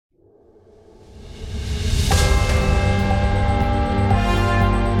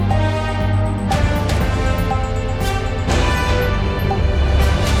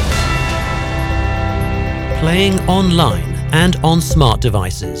Playing online and on smart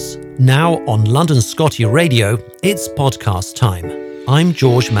devices. Now on London Scotty Radio, it's podcast time. I'm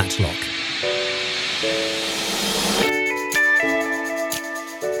George Matlock.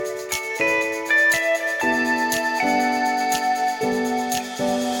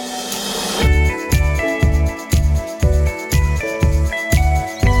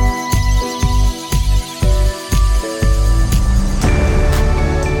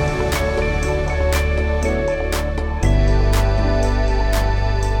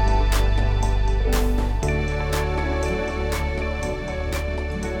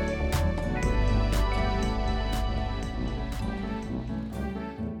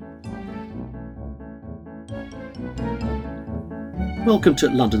 Welcome to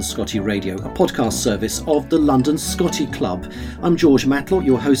London Scotty Radio, a podcast service of the London Scotty Club. I'm George Matlock,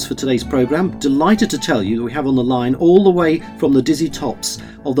 your host for today's programme. Delighted to tell you that we have on the line, all the way from the dizzy tops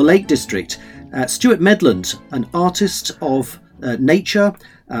of the Lake District, Stuart Medland, an artist of nature,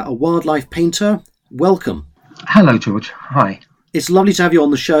 a wildlife painter. Welcome. Hello, George. Hi. It's lovely to have you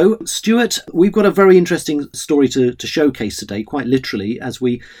on the show. Stuart, we've got a very interesting story to showcase today, quite literally, as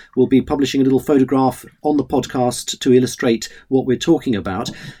we will be publishing a little photograph on the podcast to illustrate what we're talking about.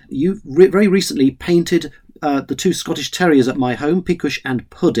 You very recently painted the two Scottish Terriers at my home, Pickush and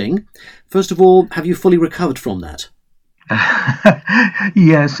Pudding. First of all, have you fully recovered from that?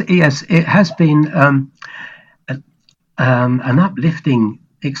 Yes. It has been an uplifting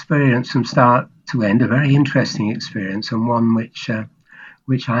experience from start to end, a very interesting experience, and one which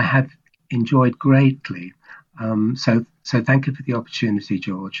I have enjoyed greatly. So thank you for the opportunity,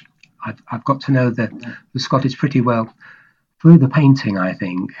 George. I've got to know the Scottish pretty well through the painting, I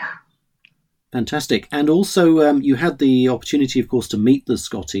think. Fantastic. And also you had the opportunity, of course, to meet the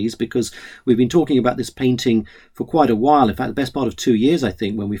Scotties, because we've been talking about this painting for quite a while. In fact, the best part of 2 years, I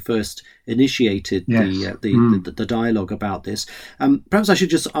think, when we first initiated the dialogue about this. Perhaps I should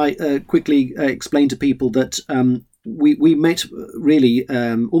just quickly explain to people that we met really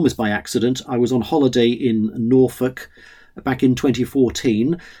almost by accident. I was on holiday in Norfolk back in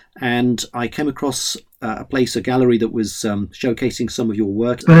 2014, and I came across a gallery that was showcasing some of your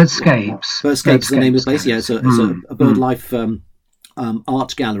work. Birdscapes. Birdscapes is the name of the place. Yeah, it's a bird life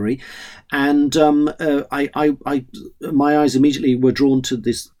art gallery, and my eyes immediately were drawn to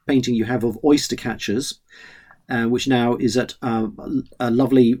this painting you have of oyster catchers, which now is at a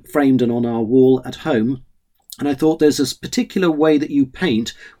lovely framed and on our wall at home. And I thought there's this particular way that you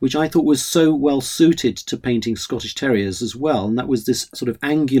paint, which I thought was so well suited to painting Scottish Terriers as well. And that was this sort of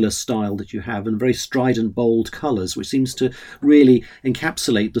angular style that you have, and very strident, bold colours, which seems to really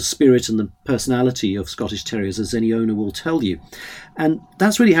encapsulate the spirit and the personality of Scottish Terriers, as any owner will tell you. And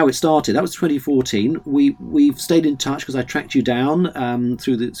that's really how it started. That was 2014. We've stayed in touch because I tracked you down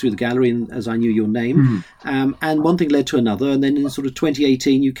through the gallery, and as I knew your name. And one thing led to another. And then in sort of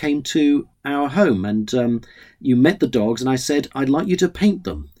 2018, you came to our home, and you met the dogs, and I said, I'd like you to paint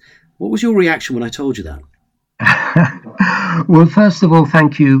them. What was your reaction when I told you that? Well, first of all,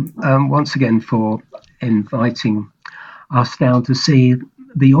 thank you once again for inviting us down to see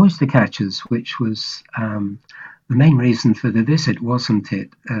the oyster catchers, which was the main reason for the visit, wasn't it,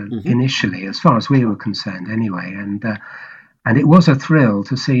 initially, as far as we were concerned anyway. And it was a thrill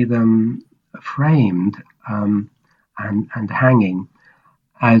to see them framed and hanging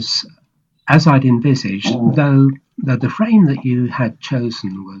as I'd envisaged, though the frame that you had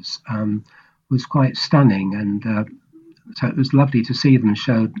chosen was quite stunning, and so it was lovely to see them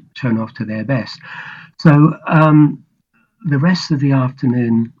shown off to their best. So the rest of the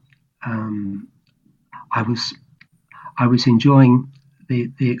afternoon, I was enjoying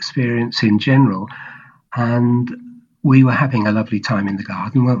the experience in general, and we were having a lovely time in the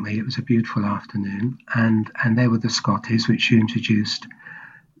garden, weren't we? It was a beautiful afternoon, and there were the Scotties, which you introduced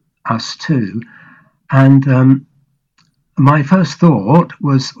us to, and my first thought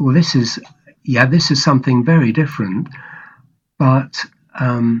was, well, this is something very different, but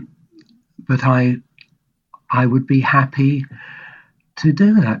I would be happy to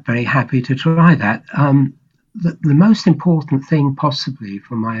do that, very happy to try that. The most important thing possibly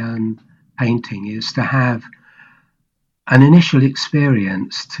for my own painting is to have an initial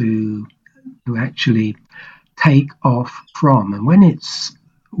experience to actually take off from, and when it's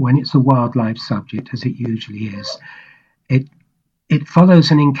a wildlife subject, as it usually is, it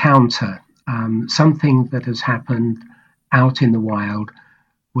follows an encounter, something that has happened out in the wild,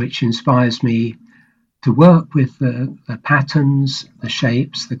 which inspires me to work with the patterns, the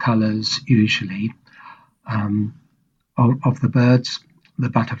shapes, the colours, usually, of the birds, the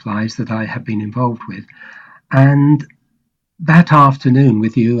butterflies that I have been involved with. And that afternoon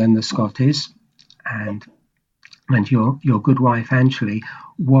with you and the Scotties, and and your good wife Angeli,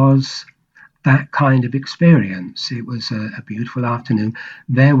 was that kind of experience. It was a beautiful afternoon.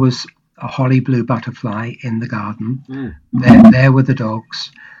 There was a holly blue butterfly in the garden. There were the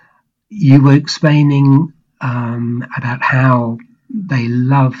dogs. You were explaining about how they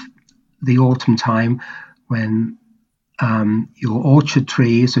love the autumn time when your orchard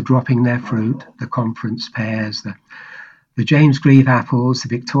trees are dropping their fruit, the conference pears, the James Grieve apples, the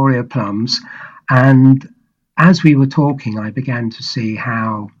Victoria plums. And as we were talking, I began to see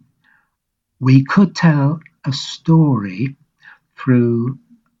how we could tell a story through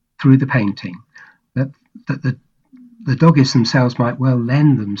the painting, that the doggies themselves might well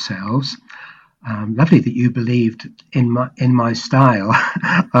lend themselves. Lovely that you believed in my style,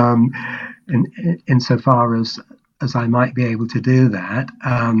 insofar as I might be able to do that.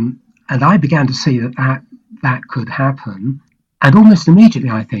 And I began to see that could happen. And almost immediately,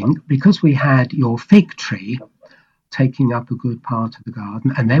 I think, because we had your fig tree taking up a good part of the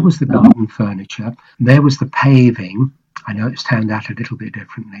garden, and there was the garden furniture, there was the paving. I know it's turned out a little bit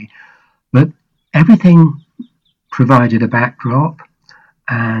differently, but everything provided a backdrop.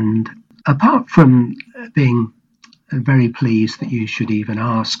 And apart from being very pleased that you should even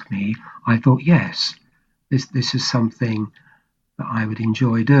ask me, I thought, yes, this is something that I would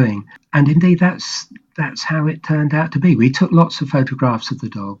enjoy doing. And indeed, that's how it turned out to be. We took lots of photographs of the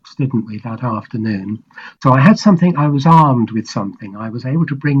dogs, didn't we, that afternoon? So I had something, I was armed with something. I was able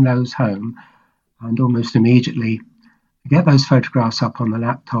to bring those home and almost immediately get those photographs up on the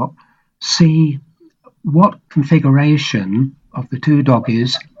laptop, see what configuration of the two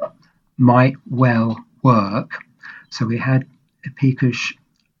doggies might well work. So we had Pikush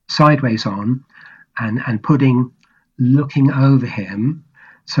sideways on and Pudding looking over him.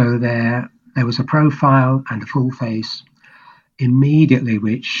 So there was a profile and a full face immediately,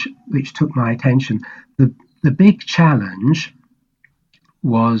 which took my attention. The big challenge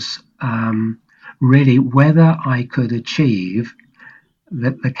was really whether I could achieve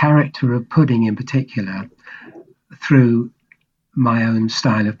the character of Pudding in particular through my own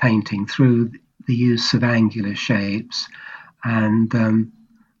style of painting, through the use of angular shapes. And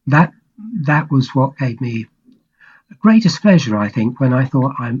that was what gave me the greatest pleasure, I think, when I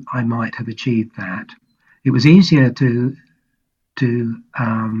thought I might have achieved that. It was easier to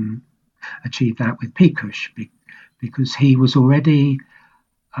achieve that with Pikush because he was already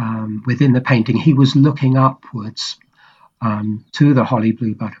within the painting. He was looking upwards to the holly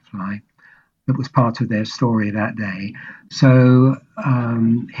blue butterfly that was part of their story that day. So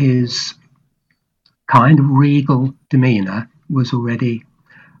his kind of regal demeanour was already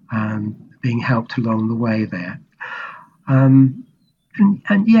being helped along the way there. And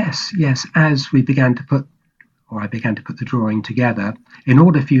yes, as I began to put the drawing together, in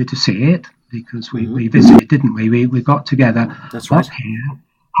order for you to see it, because we visited, didn't we? We got together. That's right. Up here,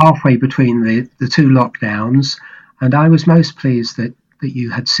 halfway between the two lockdowns, and I was most pleased that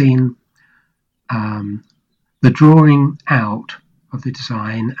you had seen the drawing out of the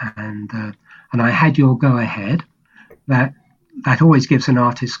design, and I had your go ahead. That always gives an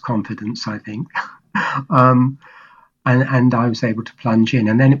artist confidence, I think. And I was able to plunge in,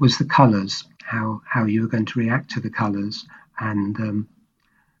 and then it was the colours, how you were going to react to the colours, and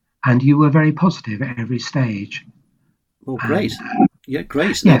you were very positive at every stage. Well, great. Yeah, great.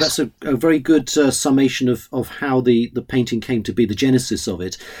 Yes. Now, that's a very good summation of how the painting came to be, the genesis of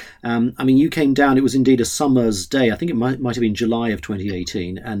it. I mean, you came down, it was indeed a summer's day. I think it might have been July of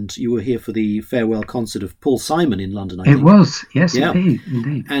 2018, and you were here for the farewell concert of Paul Simon in London, I think. It was, yes, yeah.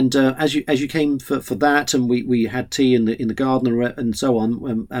 Indeed. And as you came for that, and we had tea in the garden and so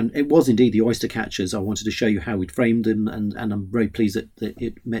on, and it was indeed the oyster catchers. I wanted to show you how we'd framed them, and I'm very pleased that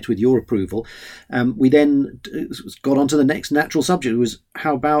it met with your approval. We then got on to the next natural subject. It was,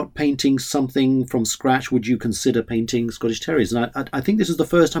 how about painting something from scratch? Would you consider painting Scottish Terriers? And I think this is the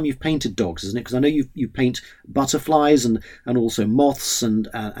first time you've painted dogs, isn't it? Because I know you paint butterflies and also moths and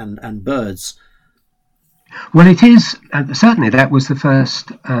birds. Well, it is certainly that was the first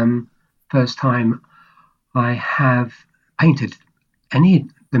time I have painted any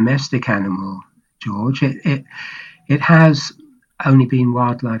domestic animal, George. It has only been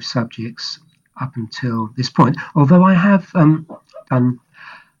wildlife subjects up until this point, although I have done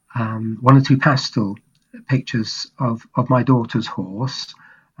one or two pastel pictures of my daughter's horse,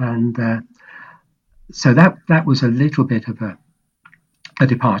 and so that was a little bit of a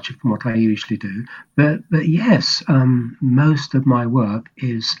departure from what I usually do. But yes, most of my work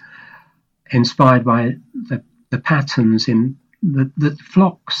is inspired by the patterns in the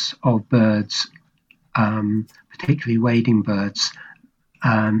flocks of birds, particularly wading birds,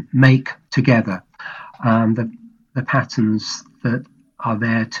 make together. the patterns that are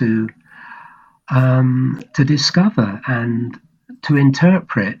there to discover and to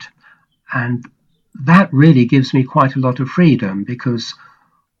interpret. And that really gives me quite a lot of freedom, because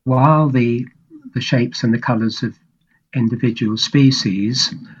while the shapes and the colours of individual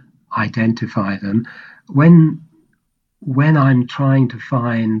species identify them, when I'm trying to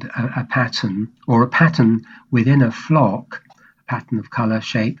find a pattern, or a pattern within a flock, a pattern of colour,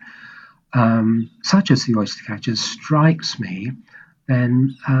 shape, such as the oystercatcher strikes me,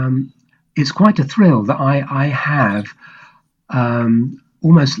 then it's quite a thrill that I have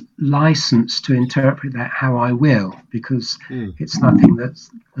almost license to interpret that how I will, because it's nothing that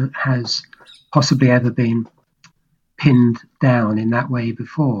has possibly ever been pinned down in that way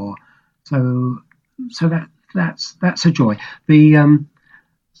before. So that's a joy.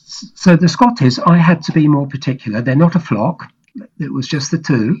 So the Scotties, I had to be more particular. They're not a flock. It was just the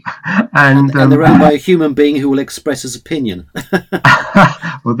two, and they're owned by a human being who will express his opinion.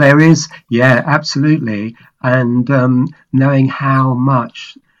 Well, there is, yeah, absolutely, and knowing how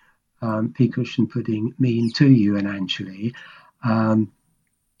much Peacock and Pudding mean to you and Angeli,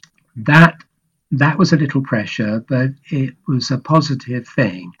 that was a little pressure, but it was a positive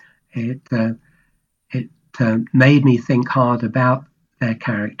thing. It made me think hard about their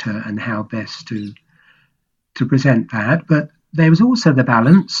character and how best to present that, but there was also the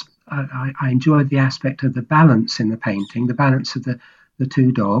balance. I enjoyed the aspect of the balance in the painting, the balance of the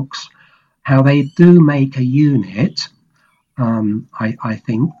two dogs, how they do make a unit. I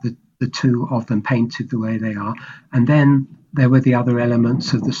think that the two of them painted the way they are, and then there were the other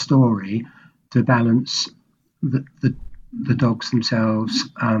elements of the story to balance the dogs themselves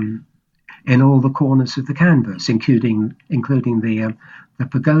in all the corners of the canvas, including the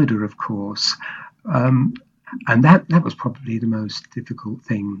pagoda, of course. And that was probably the most difficult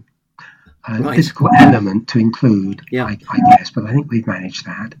thing, difficult element to include, I guess. But I think we've managed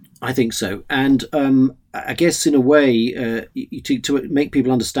that. I think so. And I guess in a way, to make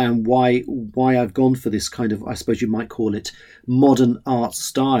people understand why I've gone for this kind of, I suppose you might call it, modern art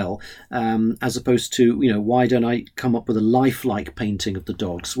style, as opposed to, why don't I come up with a lifelike painting of the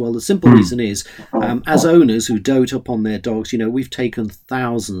dogs? Well, the simple reason is, as owners who dote upon their dogs, we've taken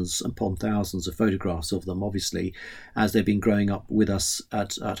thousands upon thousands of photographs of them, obviously, as they've been growing up with us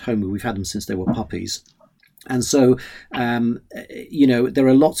at home. We've had them since they were puppies. And so, there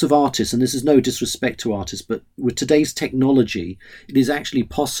are lots of artists, and this is no disrespect to artists, but with today's technology, it is actually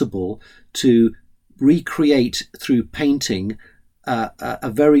possible to recreate through painting a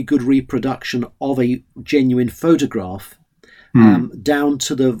very good reproduction of a genuine photograph, down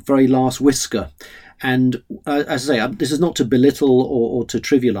to the very last whisker. And as I say, this is not to belittle or to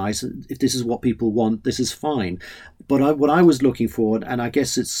trivialize. If this is what people want, this is fine. But what I was looking for, and I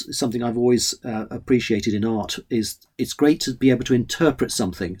guess it's something I've always appreciated in art, is it's great to be able to interpret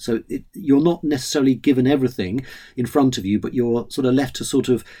something. So you're not necessarily given everything in front of you, but you're sort of left to sort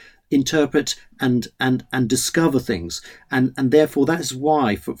of interpret and discover things. And therefore, that's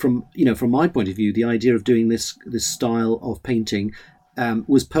why, from my point of view, the idea of doing this style of painting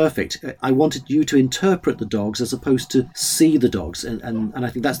was perfect. I wanted you to interpret the dogs as opposed to see the dogs, and I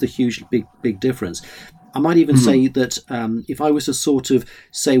think that's the huge big difference. I might even say that if I was to sort of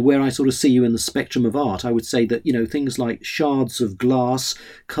say where I sort of see you in the spectrum of art, I would say that things like shards of glass,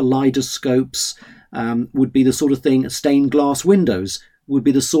 kaleidoscopes would be the sort of thing. Stained glass windows would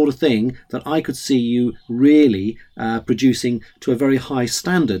be the sort of thing that I could see you really producing to a very high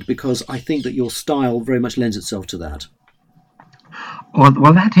standard, because I think that your style very much lends itself to that.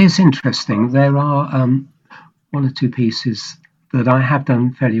 Well, that is interesting. There are one or two pieces that I have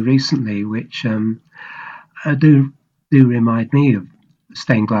done fairly recently, which do remind me of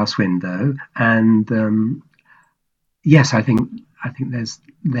stained glass window. And yes, I think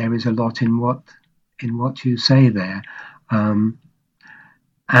there is a lot in what you say there. And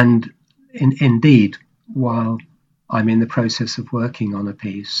indeed, while I'm in the process of working on a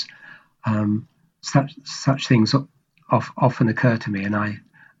piece, such things often occur to me, and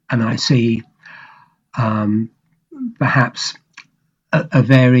I see perhaps a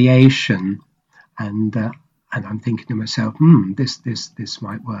variation, and I'm thinking to myself, this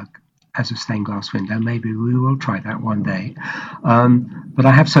might work as a stained glass window. Maybe we will try that one day. But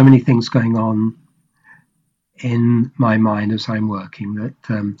I have so many things going on in my mind as I'm working that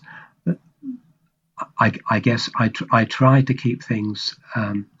I guess I try to keep things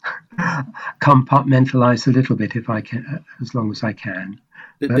compartmentalized a little bit if I can, as long as I can.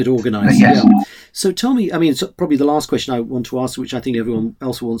 Bit organised. Yes. Yeah. So tell me, it's probably the last question I want to ask, which I think everyone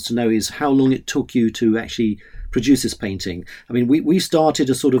else wants to know, is how long it took you to actually produce this painting. We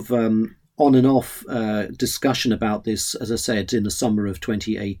started a sort of on and off discussion about this, as I said, in the summer of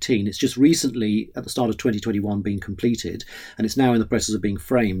 2018. It's just recently, at the start of 2021, been completed, and it's now in the process of being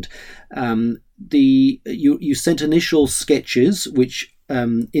framed. You sent initial sketches, which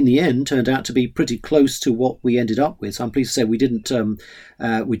in the end turned out to be pretty close to what we ended up with. So I'm pleased to say we didn't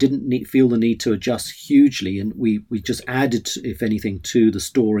feel the need to adjust hugely, and we just added, if anything, to the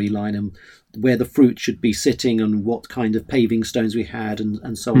storyline and where the fruit should be sitting and what kind of paving stones we had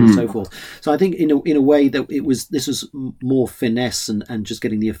and so on and so forth. So I think in a way that this was more finesse and just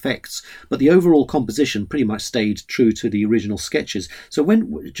getting the effects, but the overall composition pretty much stayed true to the original sketches. So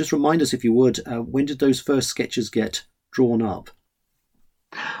just remind us, if you would, when did those first sketches get drawn up?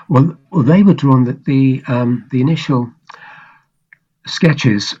 Well, they were drawn that the initial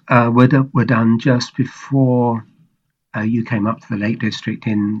sketches were done just before you came up to the Lake District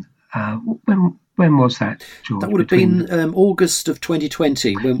in when was that, George? That would have been August of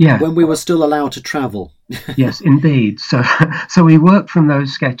 2020, when we were still allowed to travel. Yes, indeed. So we worked from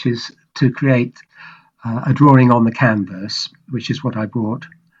those sketches to create a drawing on the canvas, which is what I brought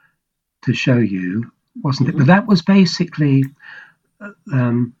to show you, wasn't it? But that was basically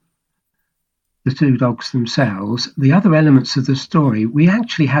the two dogs themselves. The other elements of the story, we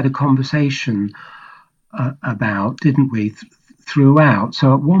actually had a conversation about, didn't we, throughout.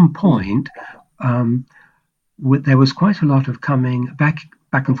 So at one point, there was quite a lot of coming back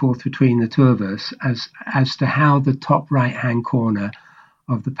and forth between the two of us as to how the top right-hand corner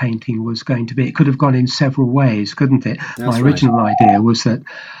of the painting was going to be. It could have gone in several ways, couldn't it? My original idea was that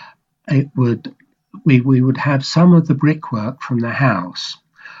we would have some of the brickwork from the house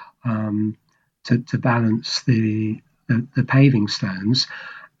to balance the paving stones,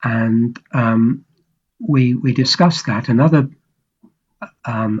 and we discussed that. Another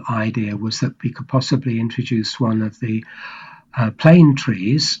idea was that we could possibly introduce one of the plane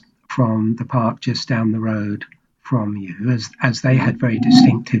trees from the park just down the road from you, as they had very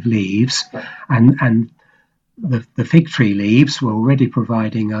distinctive leaves, and the fig tree leaves were already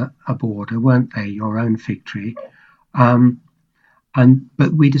providing a border, weren't they? Your own fig tree.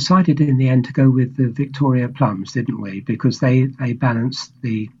 But we decided in the end to go with the Victoria plums, didn't we? Because they balanced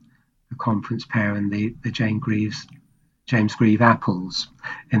the conference pear and the James Grieve apples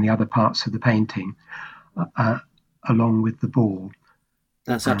in the other parts of the painting, along with the ball.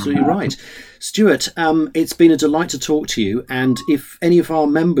 That's absolutely right. Stuart, it's been a delight to talk to you, and if any of our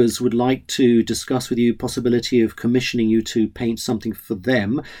members would like to discuss with you possibility of commissioning you to paint something for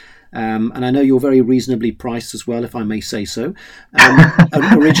them, and I know you're very reasonably priced as well, if I may say so.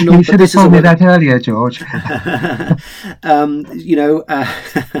 Original. You should have told me that earlier, George.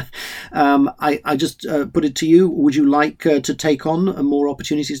 I just put it to you. Would you like to take on more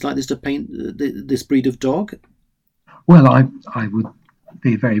opportunities like this to paint this breed of dog? Well, I would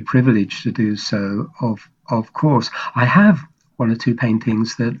be very privileged to do so. Of course, I have one or two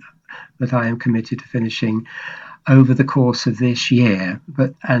paintings that I am committed to finishing over the course of this year,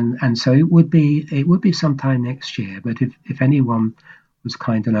 but and so it would be sometime next year. But if anyone was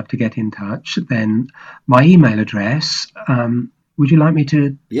kind enough to get in touch, then my email address, would you like me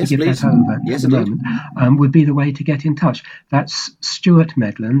to give that over? Yes, at the moment, would be the way to get in touch. That's Stuart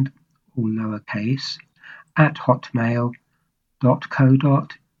Medland, all lowercase, at hotmail.co.uk.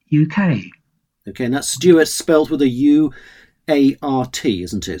 Okay, and that's Stuart spelled with a U-A-R-T,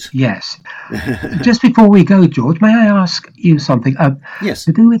 isn't it? Yes. Just before we go, George, may I ask you something? Yes.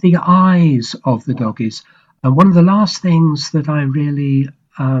 To do with the eyes of the doggies. One of the last things that I really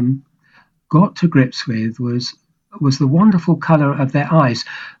got to grips with was the wonderful colour of their eyes.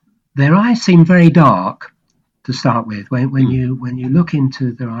 Their eyes seem very dark to start with when you look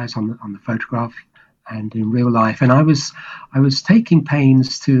into their eyes on the photograph and in real life. And I was taking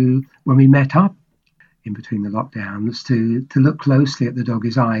pains to, when we met up in between the lockdowns, to look closely at the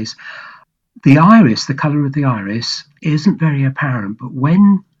doggy's eyes. The iris, the colour of the iris, isn't very apparent, but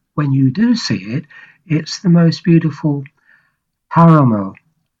when you do see it, it's the most beautiful caramel,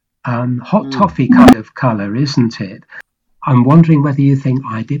 hot toffee kind of colour, isn't it? I'm wondering whether you think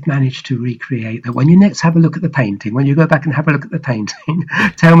I did manage to recreate that. When you next have a look at the painting, when you go back and have a look at the painting,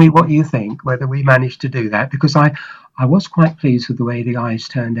 tell me what you think, whether we managed to do that, because I was quite pleased with the way the eyes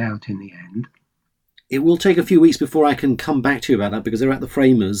turned out in the end. It will take a few weeks before I can come back to you about that, because they're at the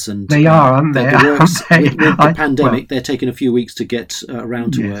framers, and they are, aren't they? With the pandemic, they're taking a few weeks to get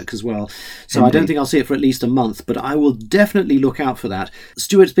around to work as well. So indeed. I don't think I'll see it for at least a month, but I will definitely look out for that.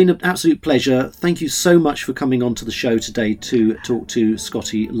 Stuart, it's been an absolute pleasure. Thank you so much for coming on to the show today to talk to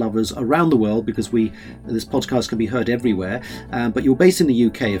Scotty lovers around the world, because this podcast can be heard everywhere. But you're based in the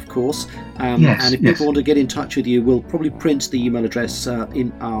UK, of course. Yes, and if people want to get in touch with you, we'll probably print the email address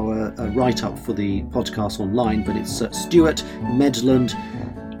in our write-up for the podcast online, but it's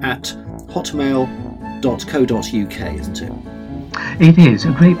stuartmedland@hotmail.co.uk, isn't it? It is a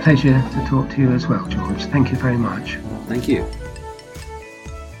great pleasure to talk to you as well, George. Thank you very much. Thank you.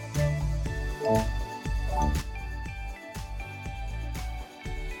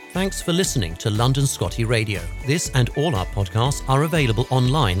 Thanks for listening to London Scotty Radio. This and all our podcasts are available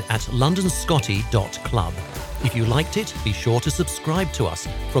online at londonscotty.club. If you liked it, be sure to subscribe to us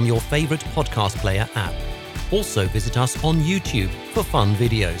from your favourite podcast player app. Also visit us on YouTube for fun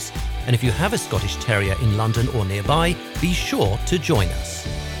videos. And if you have a Scottish Terrier in London or nearby, be sure to join us.